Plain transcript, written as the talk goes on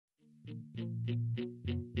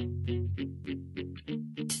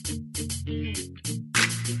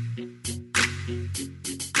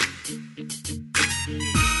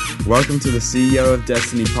Welcome to the CEO of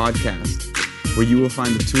Destiny podcast, where you will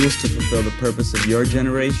find the tools to fulfill the purpose of your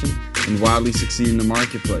generation and wildly succeed in the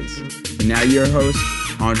marketplace. And now your host,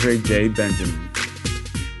 Andre J. Benjamin.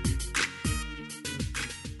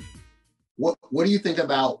 What do you think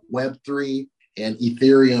about Web3 and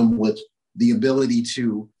Ethereum with the ability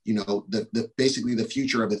to, basically the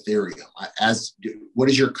future of Ethereum? What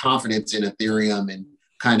is your confidence in Ethereum and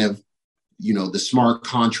kind of, the smart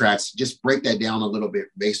contracts? Just break that down a little bit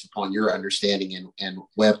based upon your understanding and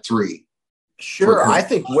Web3. Sure. I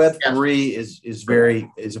think Web3 is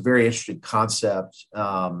a very interesting concept.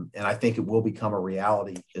 And I think it will become a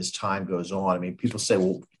reality as time goes on. I mean, people say,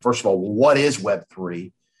 well, first of all, what is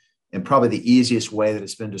Web3? And probably the easiest way that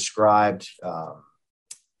it's been described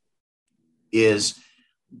is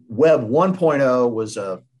Web 1.0 was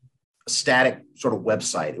a static sort of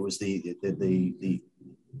website. It was the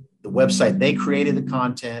website. They created the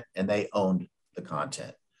content and they owned the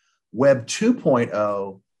content. Web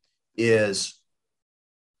 2.0 is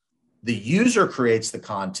the user creates the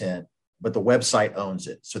content, but the website owns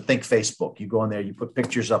it. So think Facebook. You go in there, you put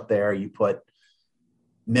pictures up there, you put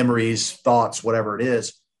memories, thoughts, whatever it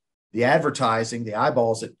is. The advertising, the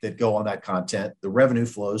eyeballs that go on that content, the revenue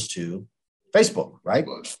flows to Facebook, right?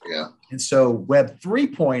 Yeah. And so Web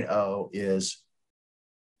 3.0 is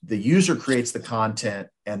the user creates the content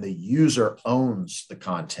and the user owns the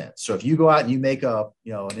content. So if you go out and you make an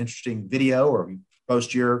interesting video or you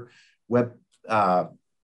post your web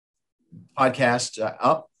podcast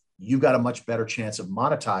up, you've got a much better chance of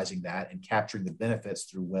monetizing that and capturing the benefits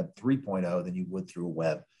through Web 3.0 than you would through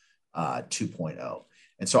Web 2.0.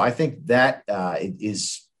 And so I think that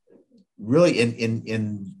is really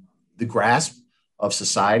in the grasp of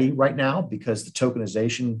society right now, because the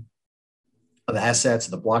tokenization of assets,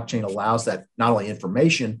 the blockchain allows that not only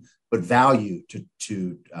information but value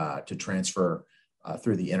to transfer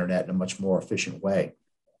through the internet in a much more efficient way.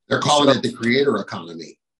 They're calling it the creator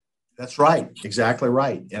economy. That's right, exactly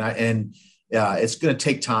right. And it's going to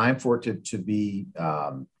take time for it to be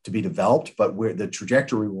developed, but the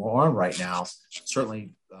trajectory we're on right now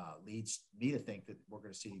certainly leads me to think that we're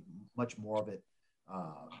going to see much more of it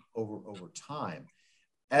over time.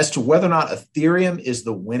 As to whether or not Ethereum is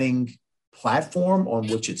the winning platform on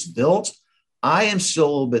which it's built, I am still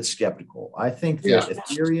a little bit skeptical. I think that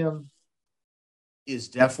Ethereum is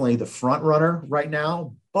definitely the front runner right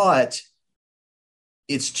now, but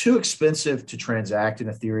it's too expensive to transact in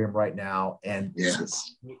Ethereum right now. And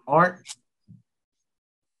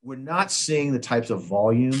we're not seeing the types of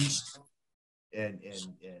volumes and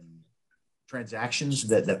transactions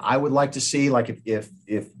that I would like to see. Like if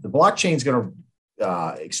the blockchain is going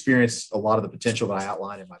to experience a lot of the potential that I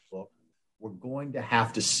outlined in my book, we're going to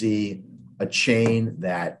have to see a chain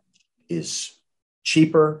that is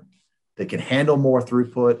cheaper, that can handle more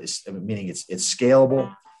throughput, meaning it's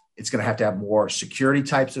scalable. It's going to have more security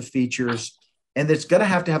types of features, and it's going to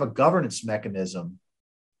have a governance mechanism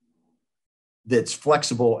that's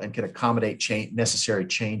flexible and can accommodate necessary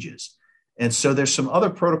changes. And so there's some other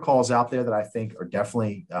protocols out there that I think are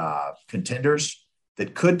definitely contenders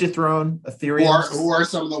that could dethrone Ethereum. Who are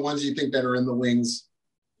some of the ones you think that are in the wings?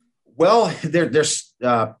 Well, there's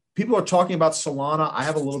people are talking about Solana. I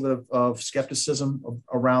have a little bit of skepticism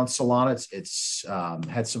around Solana. It's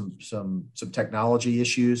had some technology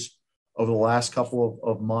issues over the last couple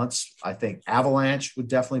of months. I think Avalanche would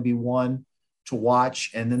definitely be one to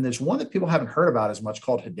watch. And then there's one that people haven't heard about as much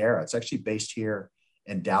called Hedera. It's actually based here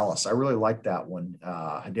in Dallas. I really like that one.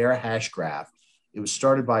 Hedera Hashgraph. It was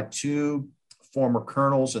started by two former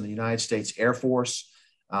colonels in the United States Air Force.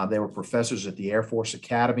 They were professors at the Air Force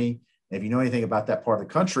Academy. And if you know anything about that part of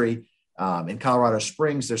the country, in Colorado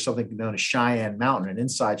Springs, there's something known as Cheyenne Mountain. And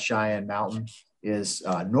inside Cheyenne Mountain is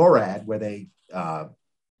NORAD, where they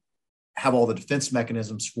have all the defense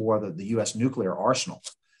mechanisms for the U.S. nuclear arsenal.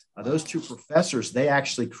 Those two professors, they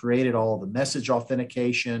actually created all of the message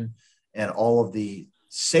authentication and all of the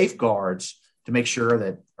safeguards to make sure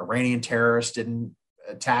that Iranian terrorists didn't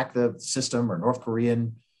attack the system, or North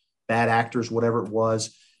Korean bad actors, whatever it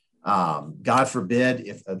was. God forbid,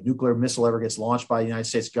 if a nuclear missile ever gets launched by the United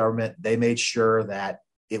States government, they made sure that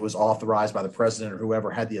it was authorized by the president or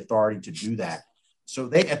whoever had the authority to do that. So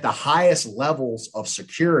they, at the highest levels of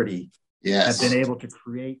security, have been able to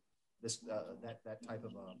create this that type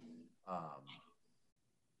of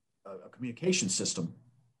a communication system.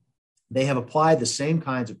 They have applied the same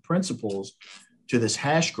kinds of principles to this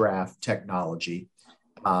hash graph technology.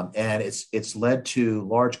 And it's led to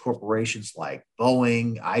large corporations like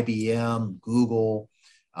Boeing, IBM, Google,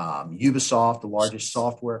 Ubisoft, the largest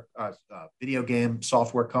video game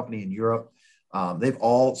software company in Europe. They've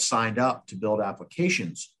all signed up to build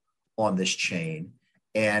applications on this chain.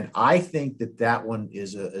 And I think that one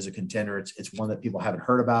is a contender. It's one that people haven't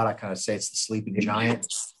heard about. I kind of say it's the sleeping giant.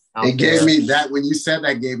 It gave me that, when you said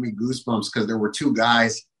that, gave me goosebumps, because there were two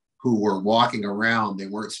guys who were walking around. They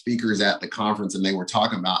weren't speakers at the conference, and they were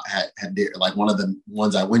talking about had like one of the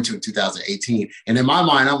ones I went to in 2018. And in my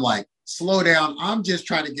mind, I'm like, slow down. I'm just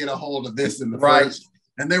trying to get a hold of this in the first.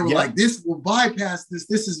 And they were like, this will bypass this.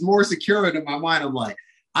 This is more secure. And in my mind, I'm like,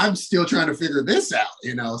 I'm still trying to figure this out,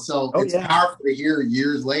 So it's powerful to hear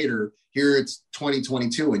years later. Here it's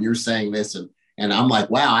 2022, and you're saying this, and I'm like,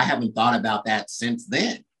 wow, I haven't thought about that since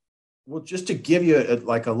then. Well, just to give you a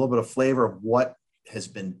little bit of flavor of what has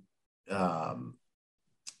been,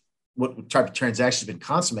 what type of transactions have been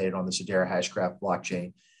consummated on this Hedera Hashgraph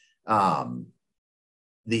blockchain.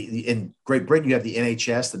 In Great Britain, you have the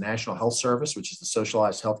NHS, the National Health Service, which is the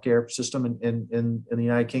socialized healthcare system in the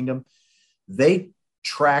United Kingdom. They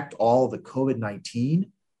tracked all of the COVID-19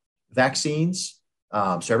 vaccines.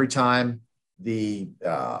 So every time a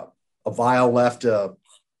vial left a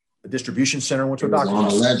distribution center, went to a doctor, on a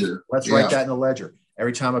ledger. Let's write that in the ledger.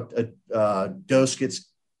 Every time a dose gets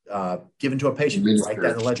given to a patient, write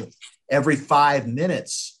that in the ledger. Every 5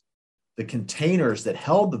 minutes, the containers that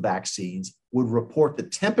held the vaccines would report the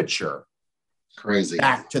temperature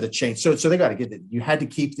back to the chain. So they got to get it. You had to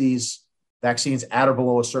keep these vaccines at or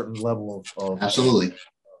below a certain level of absolutely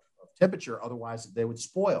of temperature, otherwise they would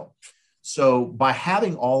spoil. So by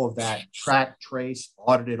having all of that tracked, traced,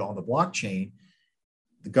 audited on the blockchain,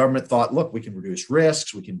 the government thought, look, we can reduce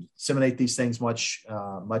risks. We can disseminate these things much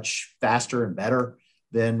faster and better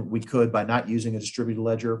than we could by not using a distributed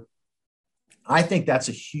ledger. I think that's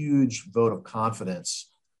a huge vote of confidence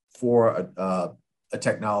for a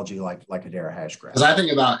technology like Hedera Hashgraph. Because I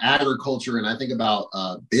think about agriculture, and I think about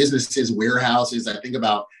businesses, warehouses. I think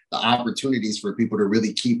about the opportunities for people to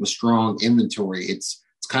really keep a strong inventory. It's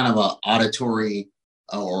kind of an auditory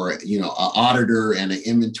or an auditor and an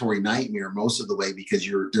inventory nightmare most of the way, because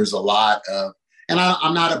there's a lot of, and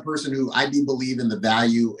I'm not a person who, I do believe in the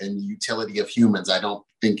value and utility of humans. I don't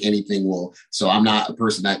think anything will. So I'm not a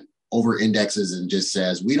person that over indexes and just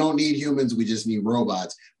says, we don't need humans, we just need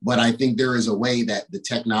robots. But I think there is a way that the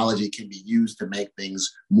technology can be used to make things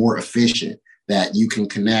more efficient, that you can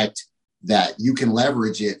connect, that you can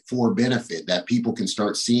leverage it for benefit, that people can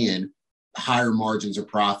start seeing higher margins of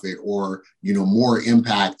profit, or, more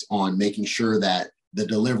impact on making sure that the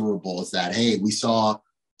deliverables that, hey, we saw,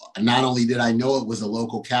 not only did I know it was a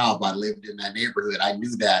local cow, but I lived in that neighborhood, I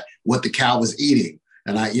knew that what the cow was eating.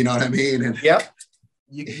 And you know what I mean? And yep.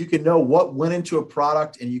 You can know what went into a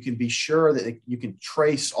product, and you can be sure that you can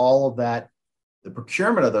trace all of that, the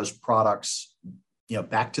procurement of those products,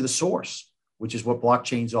 back to the source, which is what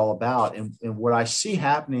blockchain is all about. And what I see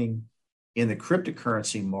happening in the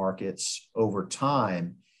cryptocurrency markets over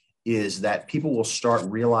time is that people will start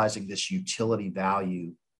realizing this utility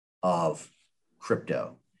value of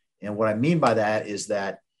crypto. And what I mean by that is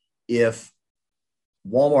that if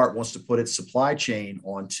Walmart wants to put its supply chain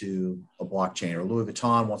onto a blockchain, or Louis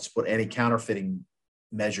Vuitton wants to put any counterfeiting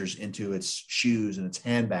measures into its shoes and its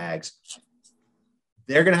handbags,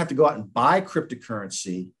 they're going to have to go out and buy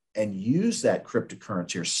cryptocurrency and use that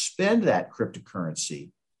cryptocurrency or spend that cryptocurrency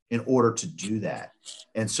in order to do that.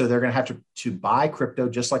 And so they're going to have to buy crypto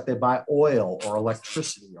just like they buy oil or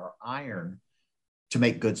electricity or iron to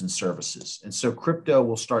make goods and services. And so crypto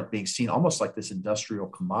will start being seen almost like this industrial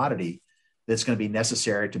commodity that's going to be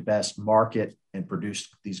necessary to best market and produce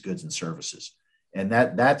these goods and services. And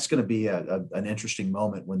that's going to be an interesting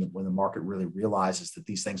moment when the market really realizes that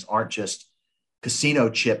these things aren't just casino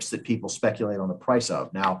chips that people speculate on the price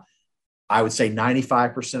of. Now, I would say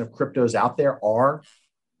 95% of cryptos out there are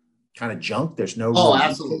kind of junk. There's no. Oh,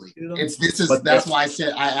 absolutely. That's why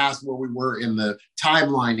I asked where we were in the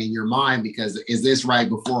timeline in your mind, because is this right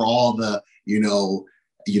before all the,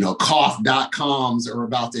 cough.coms are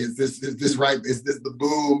about to, is this right? Is this the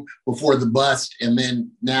boom before the bust? And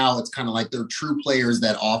then now it's kind of like they're true players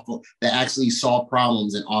that actually solve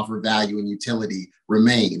problems and offer value and utility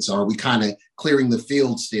remain. So are we kind of clearing the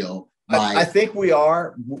field still? I think we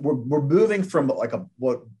are. We're moving from like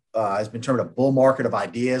what has been termed a bull market of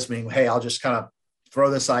ideas, meaning, hey, I'll just kind of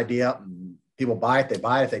throw this idea up and people buy it. They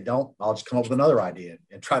buy it. If they don't, I'll just come up with another idea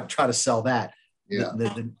and try to sell that. Yeah.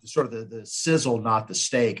 The sort of the sizzle, not the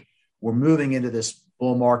steak. We're moving into this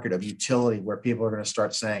bull market of utility where people are going to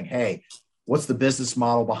start saying, hey, what's the business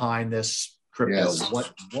model behind this crypto? Yes.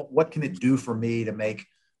 What can it do for me to make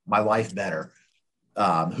my life better.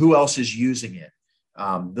 Who else is using it?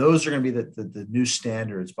 Those are going to be the new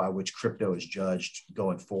standards by which crypto is judged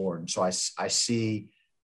going forward. And so I see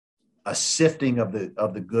a sifting of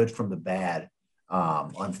the good from the bad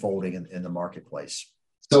unfolding in the marketplace.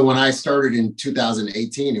 So when I started in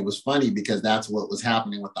 2018, it was funny because that's what was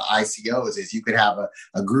happening with the ICOs is you could have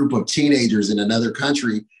a group of teenagers in another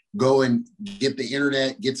country go and get the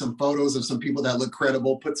internet, get some photos of some people that look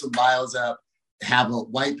credible, put some bios up, have a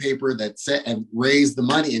white paper that set and raise the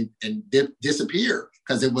money and disappear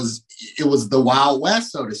because it was the Wild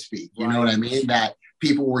West, so to speak. You know what I mean? That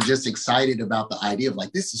people were just excited about the idea of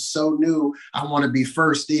like, this is so new. I want to be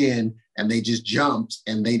first in. And they just jumped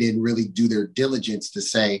and they didn't really do their diligence to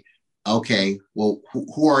say, okay, well,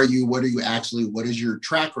 who are you? What is your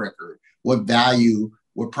track record? What value,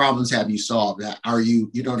 what problems have you solved? Are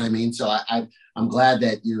you know what I mean? So I'm glad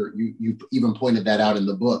that you even pointed that out in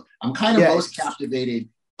the book. I'm kind of most captivated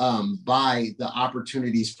by the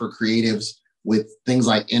opportunities for creatives with things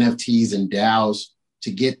like NFTs and DAOs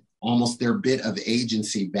to get almost their bit of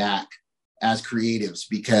agency back as creatives,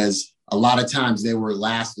 because a lot of times they were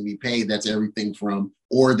last to be paid. That's everything from,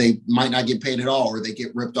 or they might not get paid at all, or they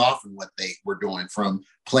get ripped off in what they were doing, from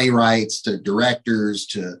playwrights to directors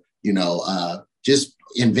to, just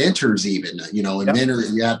inventors even, inventor.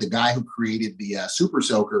 You had the guy who created the Super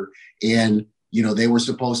Soaker and, they were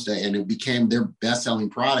supposed to, and it became their best-selling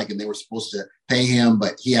product and they were supposed to pay him,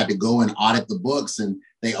 but he had to go and audit the books and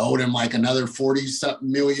they owed him like another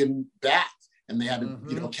 40-something million back. And they had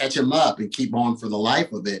to, catch him up and keep on for the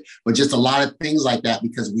life of it. But just a lot of things like that,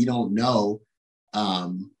 because we don't know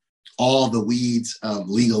all the weeds of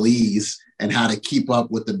legalese and how to keep up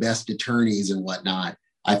with the best attorneys and whatnot.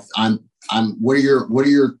 What are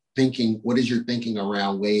your thinking? What is your thinking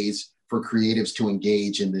around ways for creatives to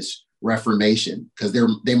engage in this reformation? Because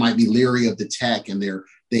they might be leery of the tech and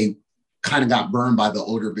they kind of got burned by the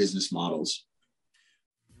older business models.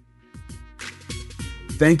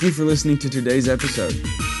 Thank you for listening to today's episode.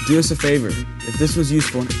 Do us a favor. If this was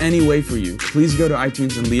useful in any way for you, please go to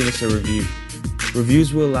iTunes and leave us a review.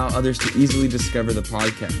 Reviews will allow others to easily discover the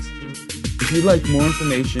podcast. If you'd like more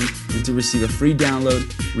information and to receive a free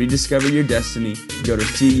download, rediscover your destiny, go to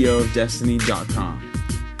ceoofdestiny.com.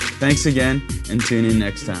 Thanks again, and tune in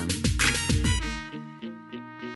next time.